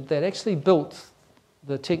organization that actually built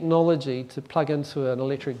the technology to plug into an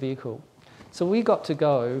electric vehicle. So we got to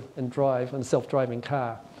go and drive in a self-driving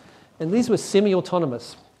car. And these were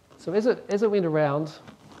semi-autonomous. So as it went around,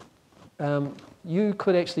 you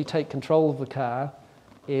could actually take control of the car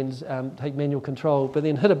and take manual control, but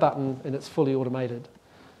then hit a button and it's fully automated.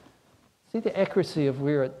 See the accuracy of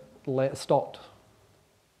where it stopped.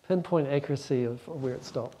 Pinpoint accuracy of where it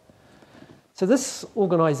stopped. So this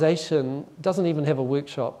organization doesn't even have a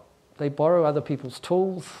workshop. They borrow other people's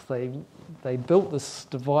tools. They built this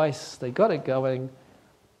device. They got it going.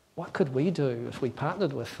 What could we do if we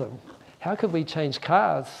partnered with them? How could we change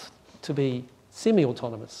cars to be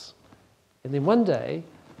semi-autonomous? And then one day,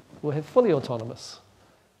 we'll have fully autonomous.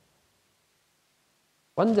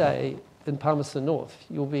 One day in Palmerston North,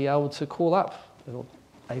 you'll be able to call up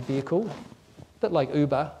a vehicle, a bit like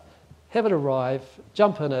Uber, have it arrive,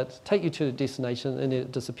 jump in it, take you to the destination, and then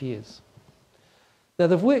it disappears. Now,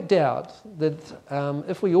 they've worked out that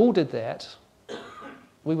if we all did that,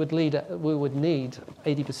 we would need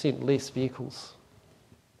 80% less vehicles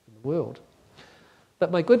in the world.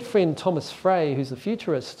 But my good friend Thomas Frey, who's a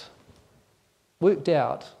futurist, worked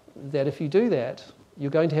out that if you do that, you're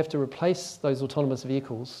going to have to replace those autonomous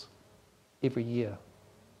vehicles every year,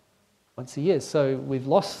 once a year. So we've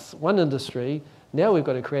lost one industry, now we've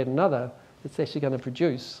got to create another that's actually going to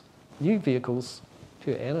produce new vehicles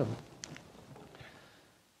per annum.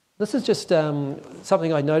 This is just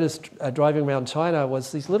something I noticed driving around China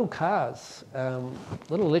was these little cars,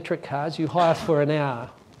 little electric cars you hire for an hour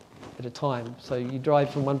at a time. So you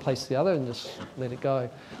drive from one place to the other and just let it go.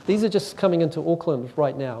 These are just coming into Auckland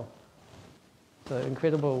right now. So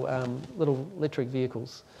incredible little electric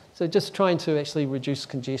vehicles. So just trying to actually reduce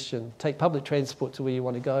congestion, take public transport to where you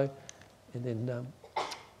want to go, and then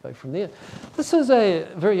go from there. This is a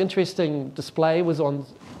very interesting display. It was on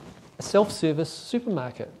a self-service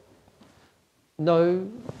supermarket. No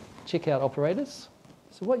checkout operators.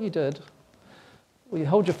 So what you did, well, you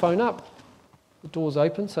hold your phone up, the door's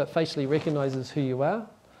open so it facially recognises who you are.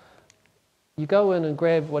 You go in and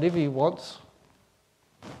grab whatever you want,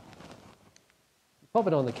 you pop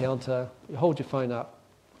it on the counter, you hold your phone up,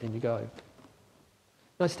 and you go. And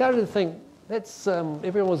I started to think, that's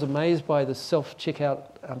everyone was amazed by the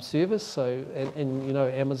self-checkout service, so, and you know,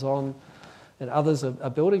 Amazon and others are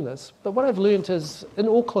building this. But what I've learned is, in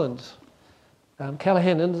Auckland,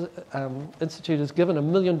 Callaghan Institute has given $1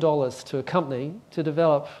 million to a company to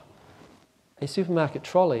develop a supermarket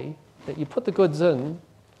trolley that you put the goods in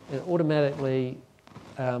and it automatically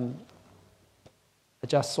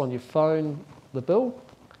adjusts on your phone the bill.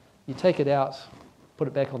 You take it out, put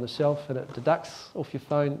it back on the shelf, and it deducts off your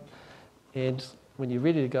phone. And when you're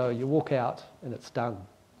ready to go, you walk out and it's done.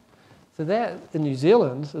 So that in New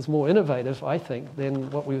Zealand is more innovative, I think, than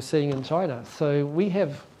what we were seeing in China. So we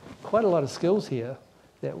have quite a lot of skills here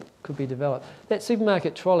that could be developed. That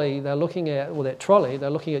supermarket trolley, they're looking at, or that trolley, they're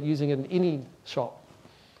looking at using it in any shop.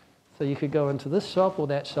 So you could go into this shop or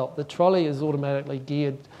that shop. The trolley is automatically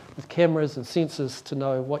geared with cameras and sensors to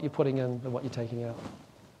know what you're putting in and what you're taking out.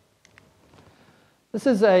 This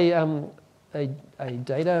is a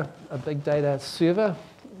big data server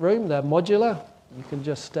room. They're modular. You can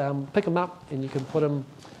just pick them up and you can put them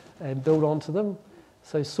and build onto them.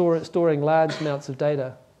 So storing large amounts of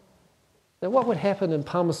data. Now, what would happen in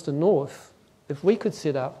Palmerston North if we could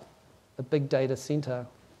set up a big data centre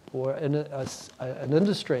or an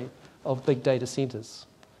industry of big data centres?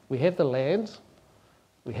 We have the land,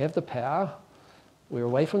 we have the power, we're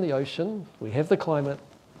away from the ocean, we have the climate.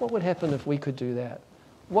 What would happen if we could do that?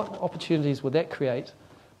 What opportunities would that create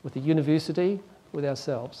with the university, with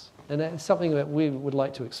ourselves? And that's something that we would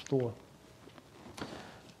like to explore.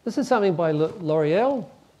 This is something by L'Oreal.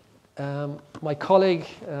 My colleague,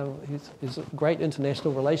 who's a great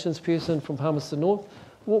international relations person from Palmerston North,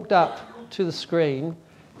 walked up to the screen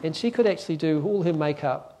and she could actually do all her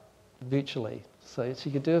makeup virtually. So she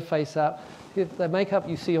could do a face up. The makeup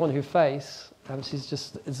you see on her face, she's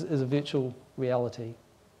just is a virtual reality.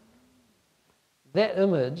 That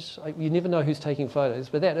image, you never know who's taking photos,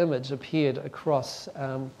 but that image appeared across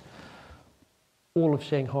all of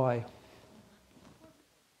Shanghai.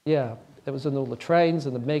 Yeah, it was in all the trains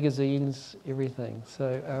and the magazines, everything.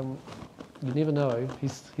 So you never know,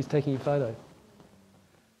 he's taking your photo.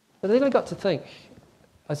 But then I got to think,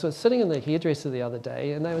 I was sitting in the hairdresser the other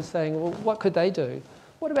day and they were saying, well, what could they do?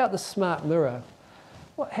 What about the smart mirror?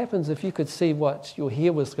 What happens if you could see what your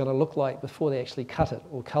hair was going to look like before they actually cut it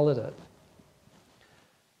or coloured it?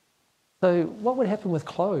 So what would happen with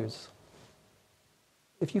clothes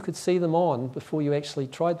if you could see them on before you actually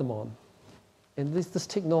tried them on? And this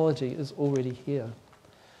technology is already here.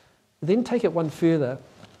 Then take it one further.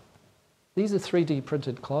 These are 3D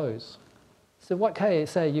printed clothes. So what can I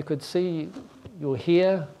say? You could see your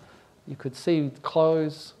hair, you could see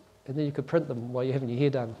clothes, and then you could print them while you're having your hair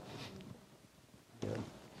done. Yeah.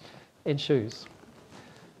 And shoes.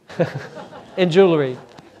 And jewellery.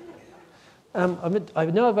 I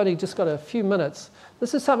know I've only just got a few minutes.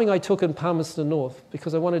 This is something I took in Palmerston North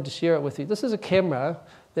because I wanted to share it with you. This is a camera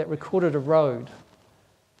that recorded a road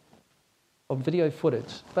of video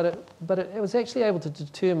footage, but it was actually able to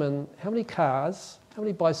determine how many cars, how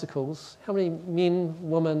many bicycles, how many men,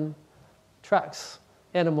 women, trucks,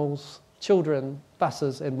 animals, children,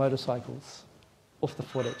 buses and motorcycles off the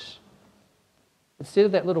footage. Instead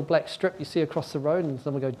of that little black strip you see across the road and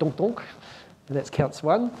someone go donk donk, and that counts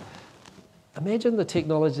one, imagine the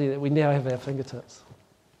technology that we now have at our fingertips.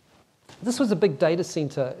 This was a big data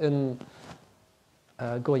centre in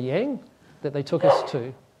Goyang that they took us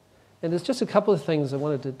to. And there's just a couple of things I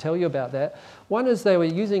wanted to tell you about that. One is they were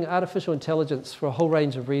using artificial intelligence for a whole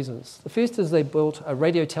range of reasons. The first is they built a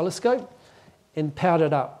radio telescope and powered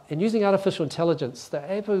it up. And using artificial intelligence, they're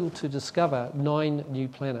able to discover 9 new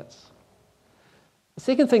planets. The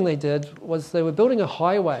second thing they did was they were building a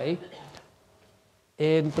highway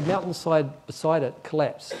and the mountainside beside it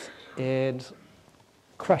collapsed and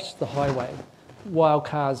crushed the highway while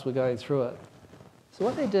cars were going through it. So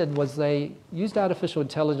what they did was they used artificial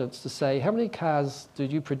intelligence to say, how many cars did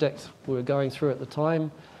you predict were going through at the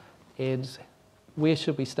time, and where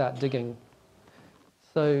should we start digging?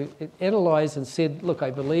 So it analysed and said, look, I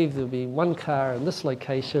believe there'll be 1 car in this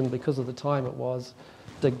location because of the time it was,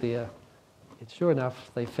 dig there. And sure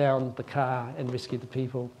enough, they found the car and rescued the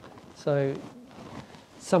people. So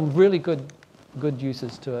some really good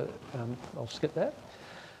uses to it. I'll skip that.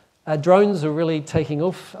 Drones are really taking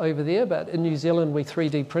off over there, but in New Zealand we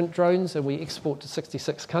 3D print drones and we export to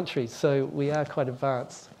 66 countries, so we are quite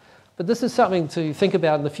advanced. But this is something to think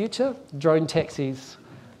about in the future, drone taxis.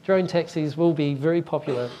 Drone taxis will be very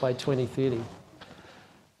popular by 2030.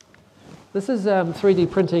 This is 3D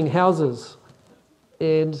printing houses,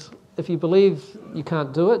 and if you believe you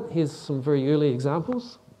can't do it, here's some very early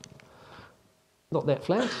examples. Not that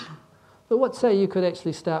flat, but what say you could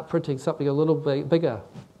actually start printing something a little bit bigger?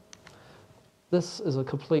 This is a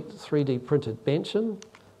complete 3D printed mansion,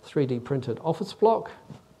 3D printed office block,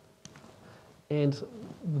 and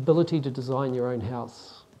the ability to design your own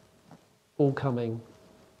house, all coming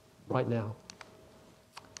right now.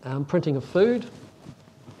 Printing of food,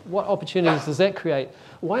 what opportunities does that create?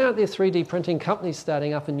 Why aren't there 3D printing companies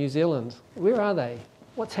starting up in New Zealand? Where are they?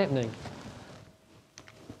 What's happening?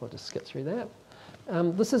 I'll just skip through that.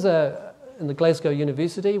 This is in the Glasgow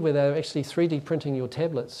University where they're actually 3D printing your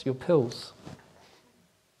tablets, your pills.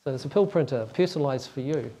 So it's a pill printer, personalised for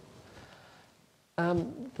you.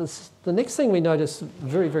 The next thing we noticed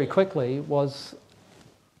very, very quickly was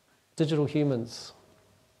digital humans.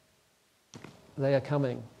 They are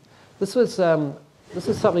coming. This is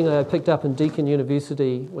something that I picked up in Deakin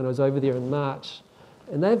University when I was over there in March.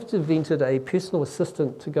 And they've invented a personal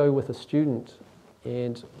assistant to go with a student.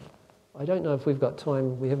 And I don't know if we've got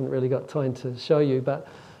time, we haven't really got time to show you, but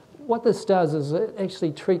what this does is it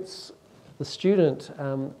actually treats the student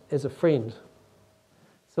as a friend.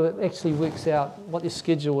 So it actually works out what their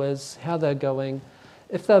schedule is, how they're going.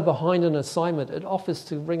 If they're behind an assignment, it offers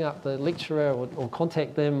to ring up the lecturer or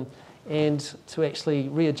contact them and to actually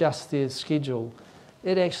readjust their schedule.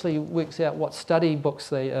 It actually works out what study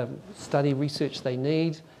books study research they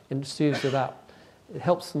need and serves it up. It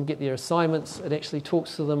helps them get their assignments. It actually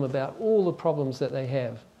talks to them about all the problems that they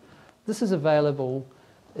have. This is available.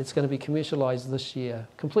 It's going to be commercialised this year,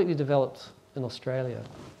 completely developed in Australia.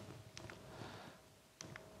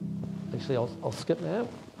 Actually, I'll skip that.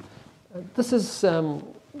 This is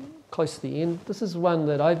close to the end. This is one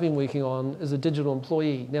that I've been working on as a digital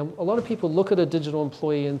employee. Now, a lot of people look at a digital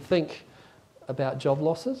employee and think about job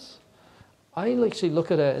losses. I actually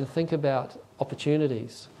look at it and think about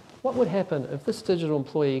opportunities. What would happen if this digital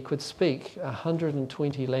employee could speak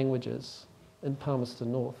 120 languages in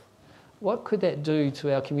Palmerston North? What could that do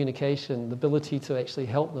to our communication, the ability to actually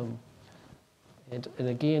help them? And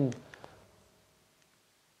again,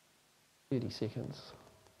 30 seconds.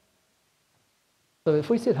 So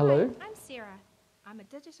if we said hello, I'm Sarah. I'm a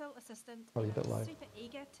digital assistant. Probably a bit and low. Super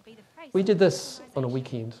eager to be the face. we of did the this on a organisation.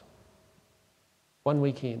 weekend. One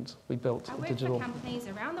weekend, we built I a work digital. for companies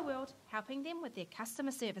around the world, helping them with their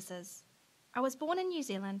customer services. I was born in New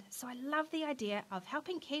Zealand, so I love the idea of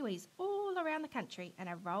helping Kiwis all around the country in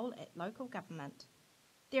a role at local government.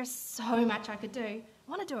 There's so much I could do.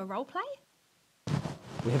 Want to do a role play?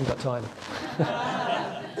 We haven't got time.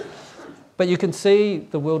 But you can see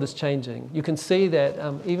the world is changing. You can see that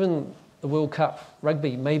even the World Cup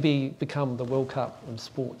rugby may become the World Cup in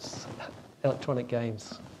sports, electronic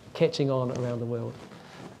games, catching on around the world.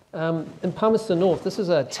 In Palmerston North, this is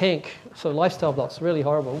a tank, so lifestyle blocks, really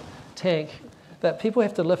horrible, tank, that people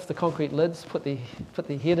have to lift the concrete lids, put their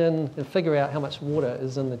head in and figure out how much water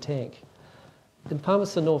is in the tank. In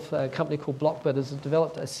Palmerston North, a company called Blockbit has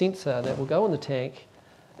developed a sensor that will go in the tank.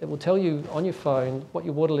 It will tell you on your phone what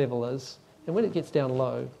your water level is, and when it gets down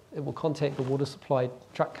low, it will contact the water supply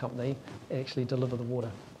truck company and actually deliver the water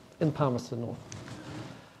in Palmerston North.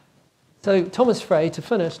 So Thomas Frey, to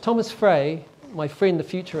finish, Thomas Frey, my friend the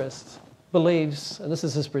futurist, believes, and this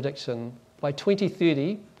is his prediction, by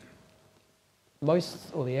 2030,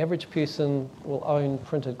 the average person will own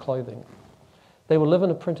printed clothing. They will live in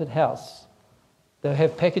a printed house. They'll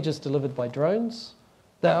have packages delivered by drones.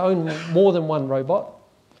 They'll own more than one robot.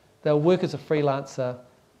 They'll work as a freelancer,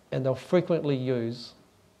 and they'll frequently use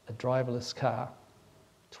a driverless car.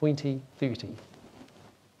 2030.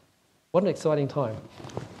 What an exciting time.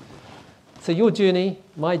 So your journey,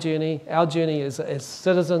 my journey, our journey as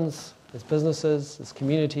citizens, as businesses, as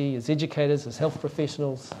community, as educators, as health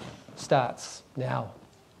professionals, starts now.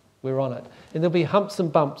 We're on it. And there'll be humps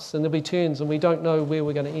and bumps, and there'll be turns, and we don't know where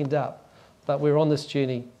we're going to end up, but we're on this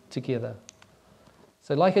journey together.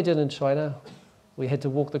 So like I did in China, we had to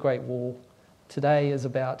walk the Great Wall. Today is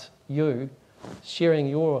about you sharing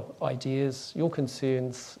your ideas, your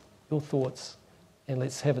concerns, your thoughts, and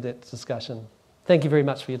let's have that discussion. Thank you very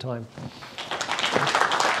much for your time.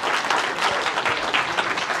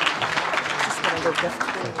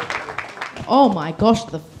 Oh my gosh,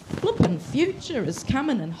 the flippin' future is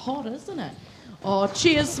coming in hot, isn't it? Oh,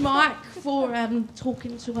 cheers, Mike, for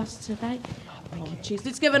talking to us today. Oh, cheers.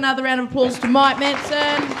 Let's give another round of applause to Mike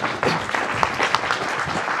Manson.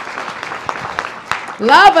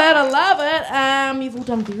 Love it, I love it. You've all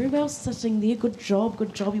done very well sitting there. Good job,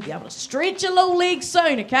 good job. You'll be able to stretch your little legs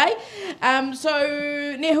soon, okay? So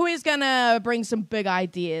NetHui is going to bring some big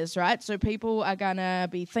ideas, right? So people are going to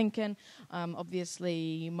be thinking.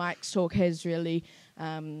 Obviously, Mike's talk has really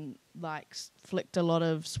flicked a lot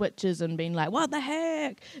of switches and been like, what the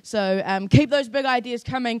heck? So keep those big ideas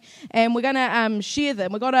coming, and we're going to share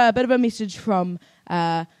them. We've got a bit of a message from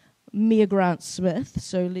Mia Grant-Smith,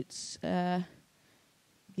 so let's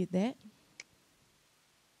get that.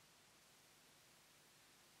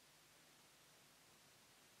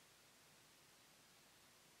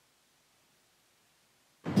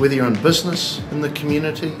 Whether you're in business, in the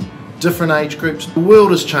community, different age groups, the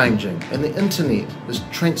world is changing and the internet is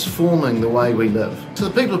transforming the way we live. To the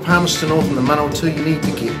people of Palmerston North and the Manawatu, you need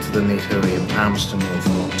to get to the NetHui in Palmerston North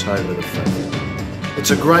on October the 5th.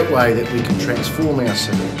 It's a great way that we can transform our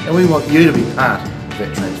city, and we want you to be part of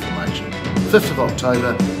that transformation. 5th of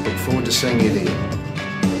October, look forward to seeing you there.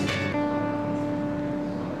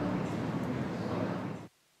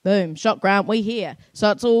 Boom, shot Grant, we here.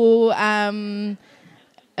 So it's all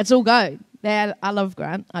go. I love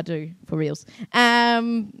Grant, I do, for reals.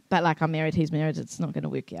 But like I'm married, he's married, it's not going to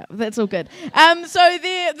work out. That's all good. So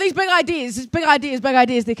these big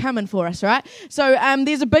ideas, they're coming for us, right? So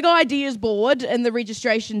there's a big ideas board in the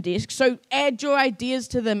registration desk. So add your ideas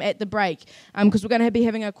to them at the break, because we're going to be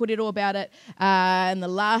having a kōrero about it in the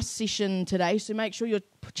last session today. So make sure you're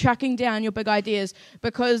chucking down your big ideas,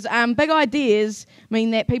 because big ideas mean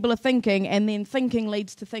that people are thinking, and then thinking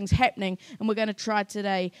leads to things happening, and we're going to try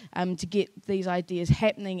today to get these ideas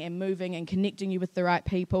happening and moving and connecting you with the right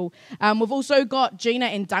people. We've also got Gina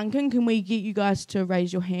and Duncan. Can we get you guys to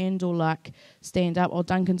raise your hand or like stand up? Oh,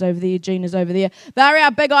 Duncan's over there, Gina's over there. They're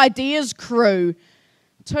our big ideas crew.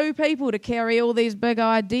 2 people to carry all these big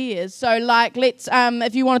ideas. So like, let's,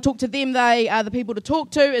 if you want to talk to them, they are the people to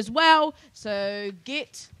talk to as well. So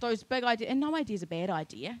get those big ideas. And no idea is a bad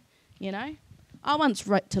idea, you know. I once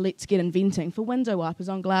wrote to Let's Get Inventing for window wipers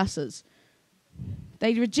on glasses.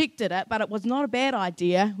 They rejected it, but it was not a bad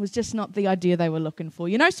idea. It was just not the idea they were looking for,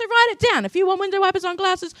 you know. So write it down. If you want window wipers on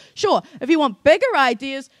glasses, sure. If you want bigger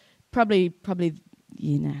ideas, probably,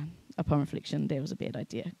 you know. upon reflection, that was a bad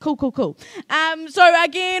idea. Cool. So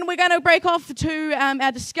again, we're going to break off to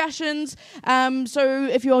our discussions. So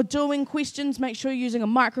if you're doing questions, make sure you're using a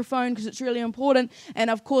microphone because it's really important. And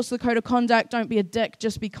of course, the code of conduct, don't be a dick,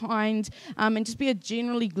 just be kind. And just be a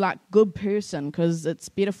generally good person because it's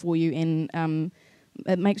better for you and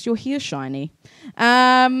it makes your hair shiny.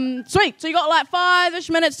 Sweet. So you got 5-ish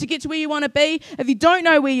minutes to get to where you want to be. If you don't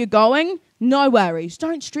know where you're going, no worries.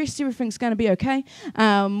 Don't stress. Everything's going to be okay.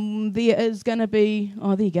 There is going to be...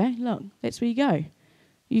 Oh, there you go. Look, that's where you go.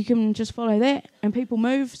 You can just follow that, and people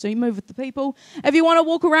move, so you move with the people. If you want to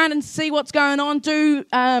walk around and see what's going on, do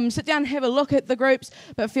sit down and have a look at the groups,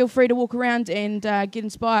 but feel free to walk around and get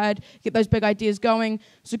inspired, get those big ideas going.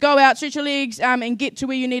 So go out, stretch your legs, and get to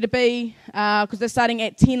where you need to be, because they're starting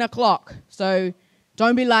at 10 o'clock. So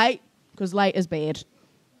don't be late, because late is bad.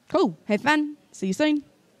 Cool. Have fun. See you soon.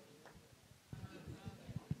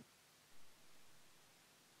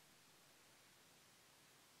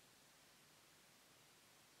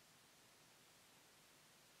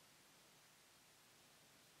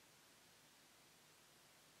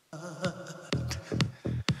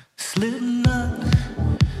 Slipknot,